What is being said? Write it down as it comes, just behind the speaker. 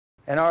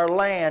and our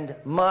land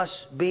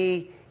must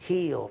be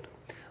healed.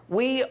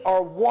 We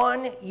are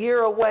 1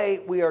 year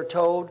away, we are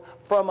told,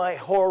 from a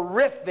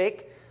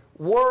horrific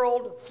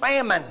world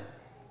famine.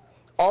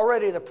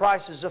 Already the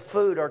prices of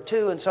food are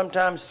 2 and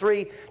sometimes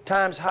 3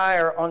 times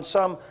higher on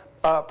some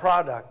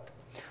product.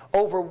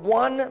 Over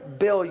 1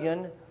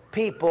 billion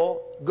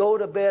people go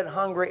to bed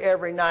hungry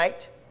every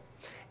night.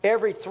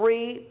 Every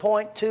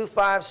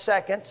 3.25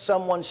 seconds,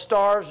 someone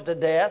starves to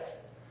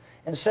death,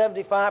 and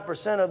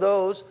 75% of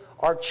those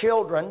are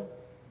children.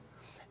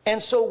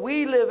 And so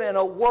we live in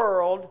a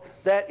world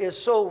that is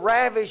so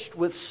ravished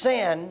with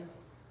sin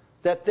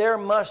that there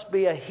must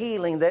be a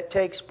healing that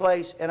takes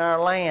place in our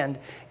land.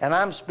 And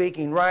I'm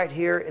speaking right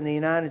here in the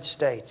United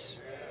States.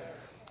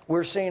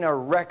 We're seeing a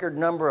record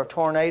number of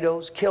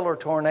tornadoes, killer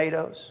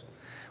tornadoes.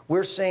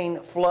 We're seeing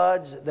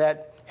floods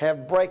that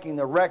have breaking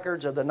the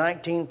records of the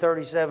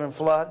 1937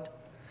 flood.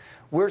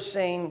 We're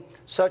seeing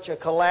such a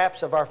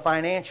collapse of our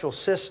financial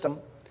system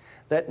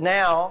that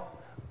now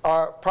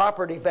our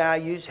property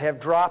values have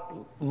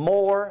dropped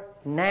more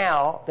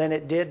now than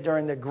it did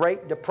during the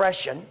Great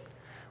Depression,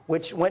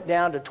 which went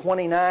down to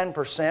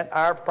 29%.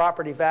 Our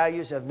property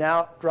values have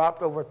now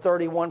dropped over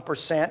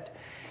 31%,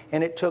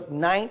 and it took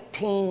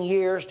 19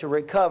 years to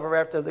recover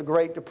after the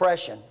Great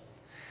Depression.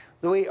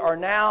 They are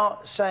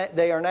now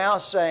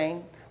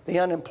saying the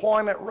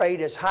unemployment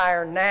rate is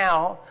higher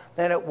now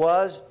than it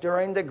was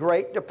during the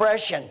Great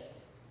Depression.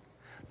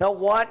 Now,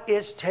 what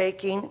is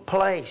taking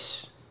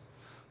place?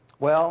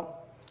 Well,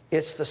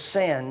 it's the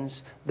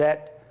sins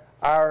that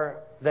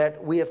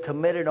we have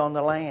committed on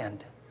the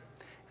land.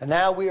 And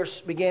now we are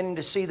beginning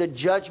to see the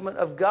judgment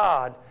of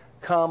God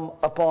come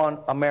upon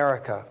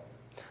America.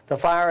 The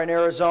fire in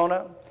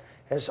Arizona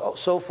has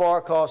so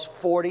far cost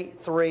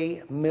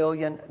 $43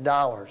 million.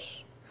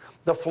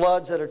 The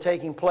floods that are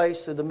taking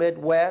place through the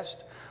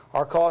Midwest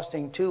are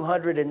costing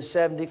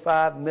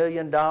 $275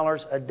 million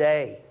a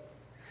day.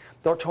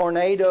 The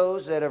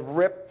tornadoes that have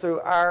ripped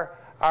through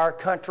our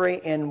country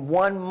in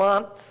 1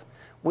 month,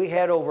 we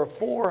had over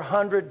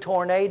 400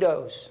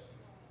 tornadoes.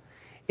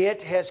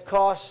 It has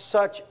cost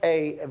such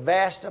a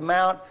vast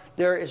amount,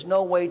 there is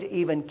no way to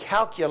even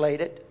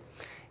calculate it.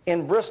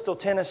 In Bristol,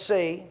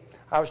 Tennessee,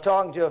 I was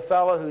talking to a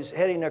fellow who's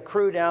heading a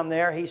crew down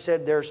there. He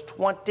said there's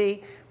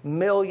 $20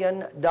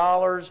 million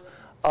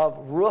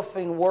of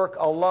roofing work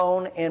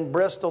alone in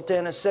Bristol,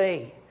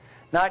 Tennessee,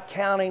 not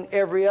counting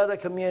every other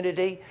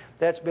community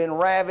that's been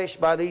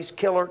ravished by these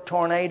killer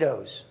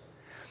tornadoes.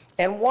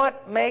 And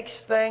what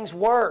makes things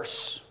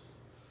worse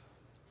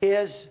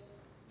is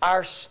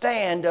our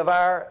stand of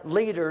our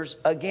leaders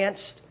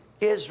against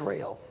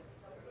Israel.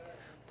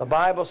 The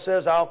Bible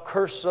says, I'll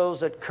curse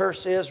those that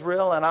curse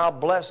Israel, and I'll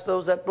bless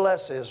those that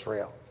bless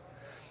Israel.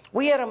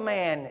 We had a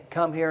man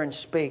come here and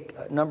speak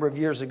a number of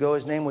years ago.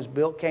 His name was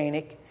Bill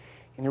Koenig,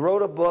 and he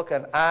wrote a book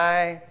on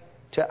Eye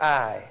to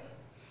Eye.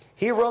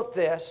 He wrote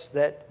this,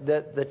 that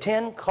the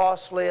 10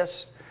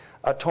 costliest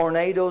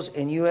tornadoes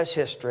in U.S.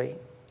 history,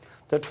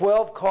 the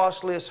 12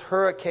 costliest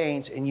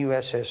hurricanes in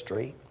U.S.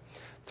 history,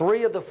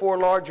 3 of the 4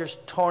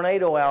 largest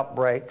tornado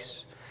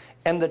outbreaks,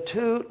 and the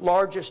 2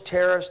 largest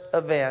terrorist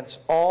events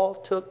all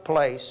took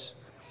place,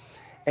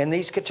 and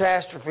these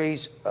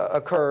catastrophes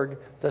occurred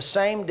the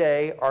same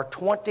day or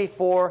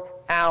 24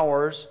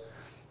 hours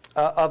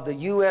of the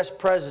U.S.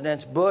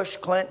 presidents Bush,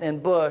 Clinton,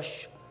 and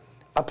Bush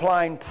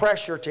applying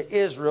pressure to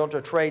Israel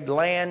to trade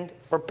land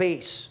for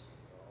peace.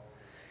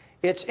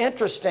 It's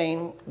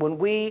interesting when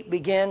we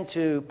begin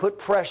to put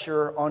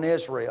pressure on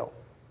Israel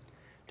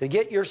to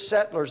get your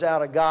settlers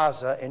out of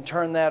Gaza and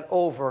turn that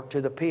over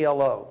to the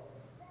PLO.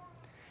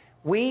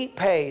 We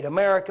paid,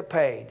 America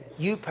paid,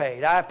 you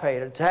paid, I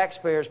paid, the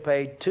taxpayers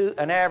paid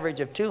an average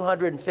of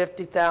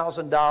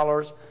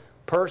 $250,000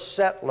 per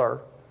settler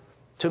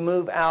to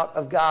move out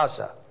of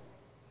Gaza.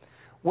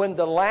 When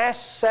the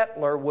last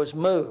settler was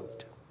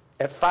moved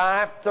at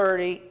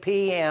 5:30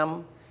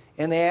 p.m.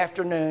 in the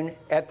afternoon,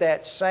 at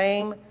that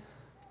same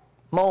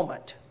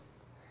moment,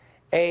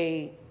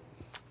 a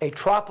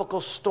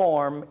tropical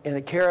storm in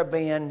the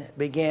Caribbean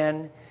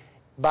began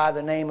by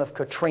the name of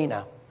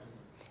Katrina.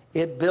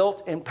 It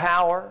built in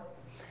power,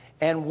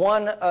 and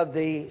one of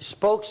the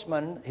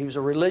spokesmen, he was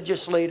a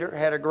religious leader,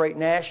 had a great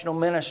national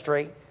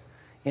ministry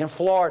in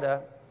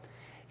Florida.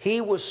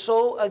 He was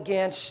so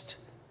against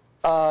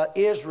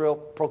Israel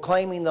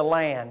proclaiming the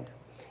land.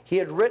 He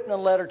had written a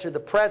letter to the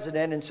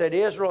president and said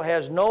Israel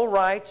has no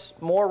rights,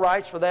 more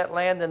rights for that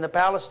land than the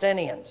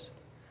Palestinians.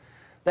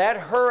 That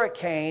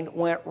hurricane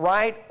went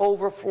right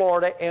over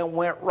Florida and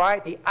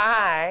the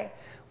eye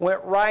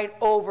went right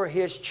over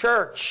his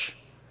church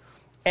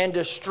and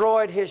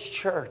destroyed his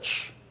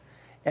church.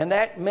 And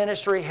that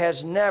ministry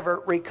has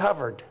never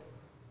recovered.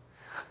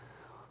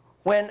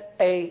 When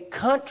a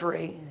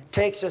country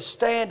takes a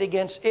stand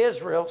against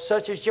Israel,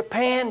 such as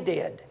Japan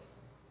did,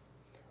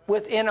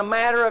 within a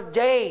matter of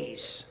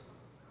days,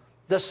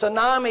 the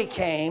tsunami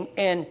came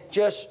and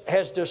just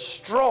has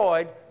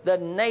destroyed the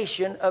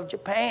nation of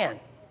Japan.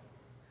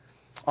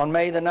 On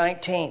May the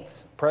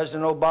 19th,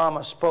 President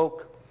Obama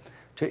spoke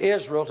to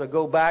Israel to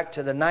go back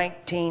to the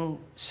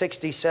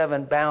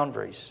 1967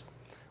 boundaries.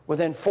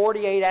 within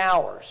 48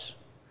 hours,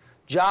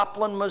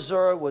 Joplin,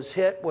 Missouri was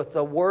hit with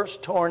the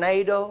worst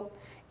tornado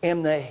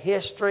in the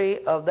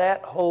history of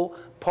that whole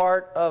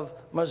part of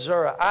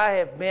Missouri. I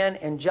have been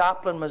in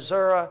Joplin,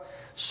 Missouri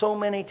so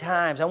many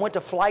times. I went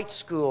to flight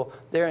school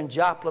there in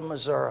Joplin,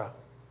 Missouri.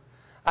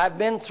 I've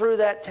been through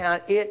that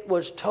town. It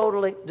was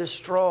totally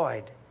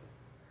destroyed.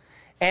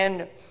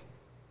 And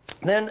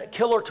then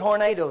killer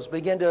tornadoes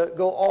began to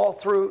go all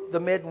through the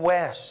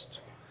Midwest.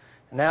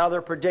 Now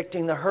they're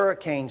predicting the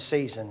hurricane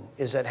season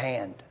is at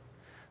hand.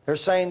 They're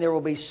saying there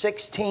will be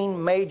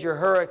 16 major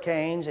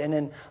hurricanes, and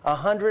in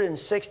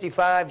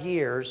 165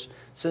 years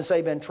since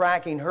they've been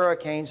tracking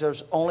hurricanes,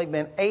 there's only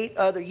been 8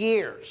 other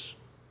years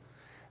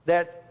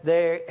that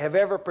they have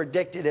ever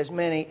predicted as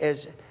many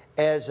as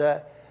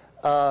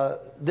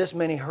this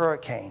many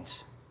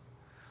hurricanes.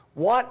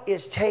 What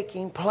is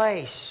taking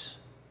place?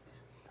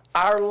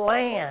 Our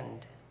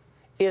land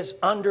is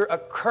under a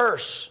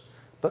curse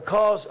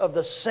because of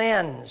the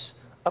sins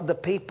of the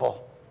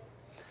people.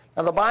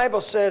 Now the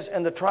Bible says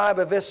in the tribe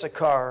of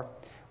Issachar,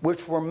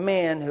 which were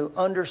men who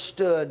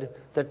understood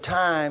the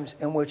times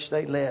in which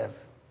they live.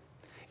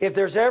 If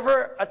there's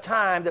ever a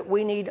time that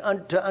we need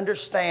to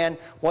understand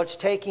what's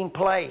taking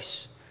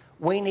place,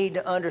 we need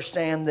to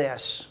understand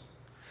this.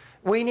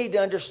 We need to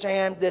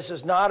understand this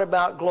is not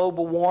about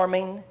global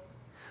warming.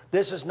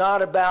 This is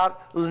not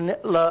about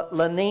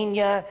La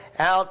Nina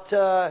out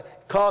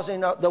causing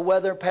the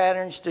weather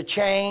patterns to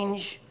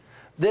change.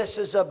 This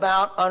is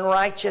about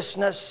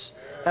unrighteousness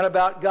and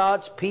about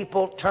God's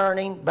people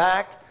turning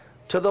back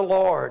to the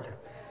Lord.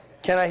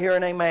 Can I hear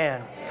an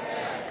amen?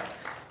 Amen.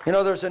 You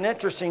know, there's an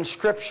interesting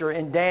scripture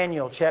in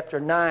Daniel chapter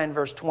 9,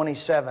 verse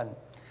 27.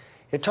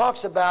 It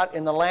talks about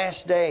in the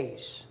last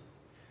days,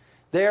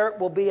 there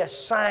will be a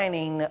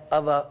signing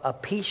of a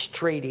peace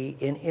treaty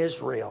in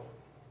Israel.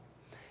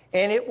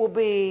 And it will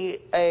be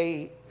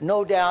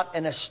no doubt,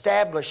 an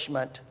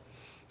establishment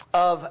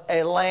of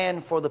a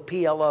land for the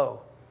PLO.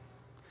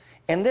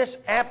 And this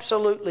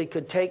absolutely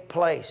could take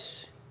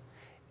place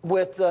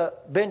with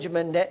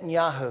Benjamin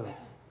Netanyahu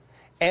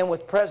and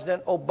with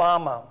President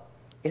Obama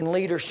in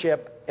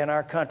leadership in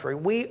our country.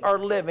 We are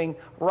living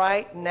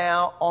right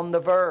now on the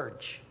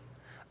verge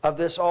of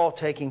this all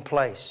taking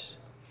place.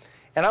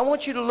 And I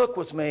want you to look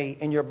with me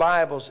in your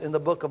Bibles in the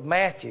book of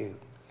Matthew,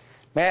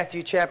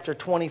 Matthew chapter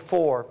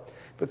 24,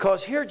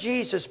 because here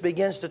Jesus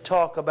begins to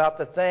talk about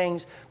the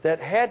things that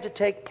had to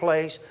take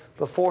place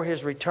before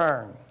His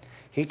return.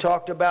 He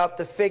talked about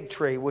the fig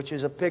tree, which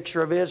is a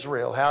picture of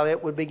Israel, how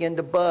it would begin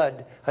to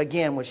bud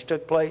again, which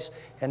took place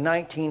in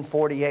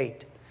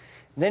 1948.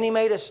 And then He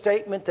made a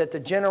statement that the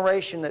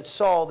generation that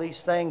saw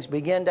these things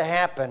begin to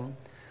happen,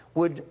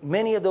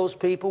 many of those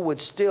people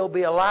would still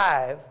be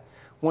alive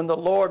when the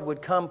Lord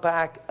would come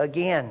back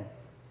again.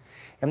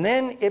 And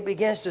then it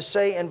begins to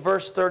say in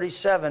verse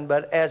 37,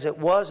 "But as it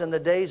was in the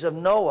days of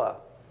Noah,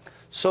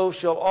 so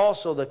shall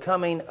also the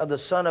coming of the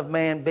Son of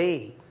Man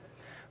be.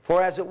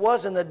 For as it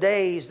was in the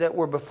days that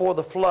were before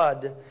the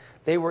flood,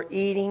 they were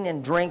eating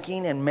and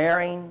drinking and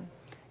marrying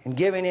and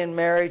giving in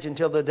marriage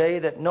until the day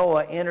that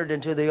Noah entered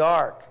into the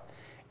ark,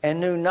 and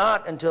knew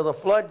not until the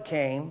flood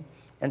came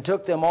and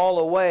took them all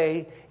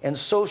away, and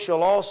so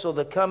shall also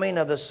the coming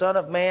of the Son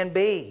of Man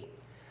be.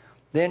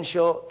 Then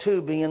shall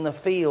 2 be in the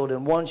field,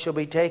 and 1 shall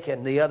be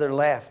taken, the other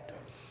left.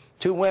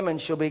 2 women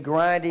shall be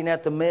grinding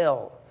at the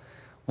mill.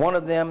 1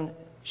 of them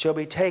shall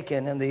be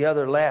taken, and the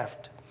other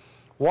left.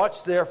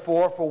 Watch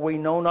therefore, for we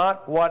know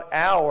not what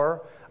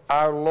hour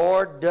our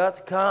Lord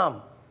doth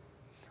come."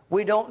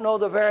 We don't know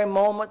the very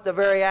moment, the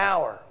very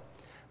hour,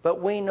 but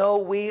we know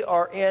we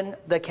are in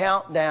the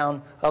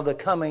countdown of the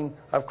coming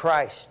of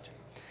Christ.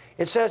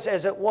 It says,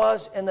 as it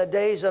was in the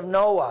days of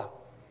Noah,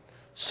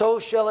 so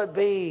shall it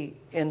be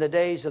in the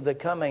days of the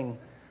coming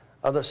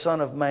of the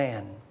Son of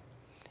Man,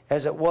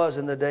 as it was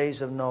in the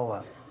days of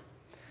Noah.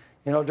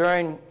 You know,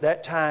 during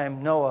that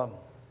time, Noah,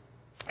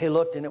 he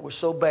looked and it was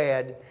so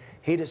bad,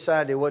 he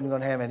decided he wasn't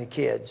going to have any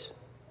kids.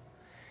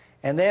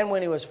 And then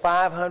when he was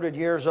 500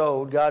 years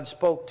old, God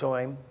spoke to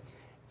him,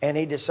 and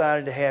he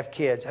decided to have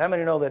kids. How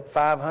many know that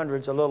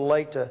 500 is a little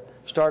late to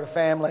start a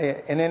family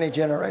in any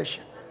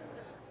generation?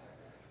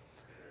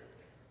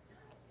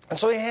 And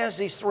so he has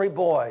these 3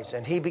 boys,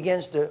 and he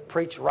begins to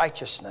preach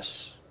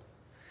righteousness.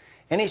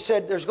 And he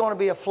said there's going to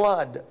be a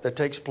flood that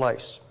takes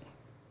place.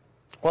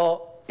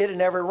 Well, it had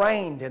never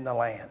rained in the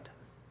land.